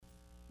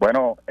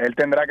Bueno, él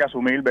tendrá que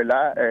asumir,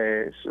 ¿verdad?,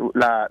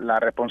 la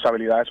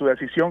responsabilidad de su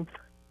decisión.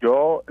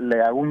 Yo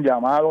le hago un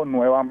llamado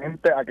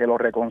nuevamente a que lo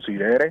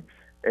reconsidere.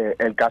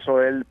 El caso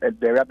de él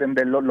debe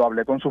atenderlo. Lo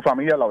hablé con su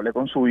familia, lo hablé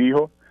con su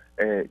hijo.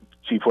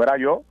 Si fuera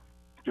yo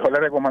le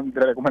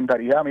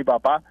recomendaría a mi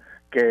papá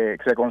que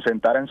se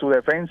concentrara en su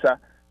defensa.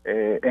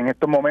 En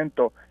estos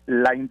momentos,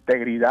 la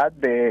integridad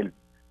de él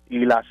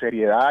y la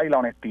seriedad y la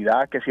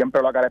honestidad que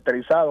siempre lo ha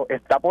caracterizado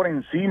está por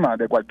encima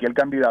de cualquier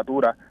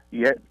candidatura,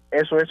 y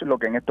eso es lo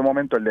que en este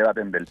momento él debe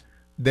atender.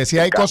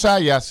 Decía Ico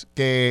Sayas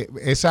que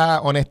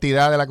esa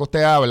honestidad de la que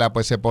usted habla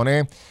pues se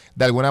pone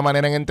de alguna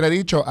manera en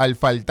entredicho al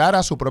faltar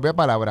a su propia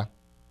palabra.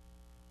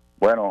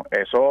 Bueno,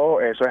 eso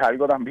es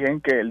algo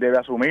también que él debe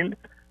asumir,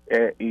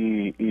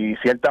 y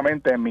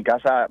ciertamente en mi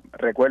casa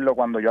recuerdo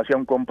cuando yo hacía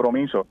un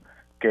compromiso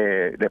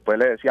que después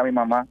le decía a mi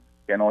mamá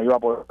que no iba a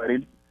poder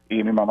ir,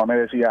 y mi mamá me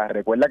decía,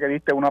 recuerda que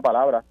diste una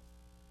palabra.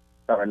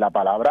 ¿Sabes? La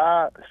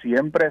palabra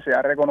siempre se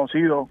ha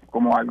reconocido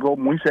como algo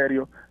muy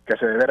serio que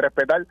se debe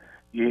respetar,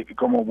 y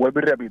como vuelvo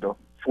y repito,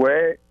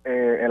 fue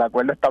el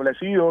acuerdo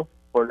establecido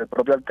por el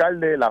propio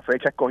alcalde, la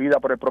fecha escogida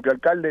por el propio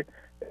alcalde.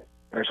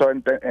 Por eso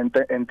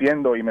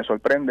entiendo y me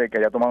sorprende que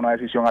haya tomado una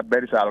decisión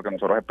adversa a lo que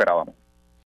nosotros esperábamos.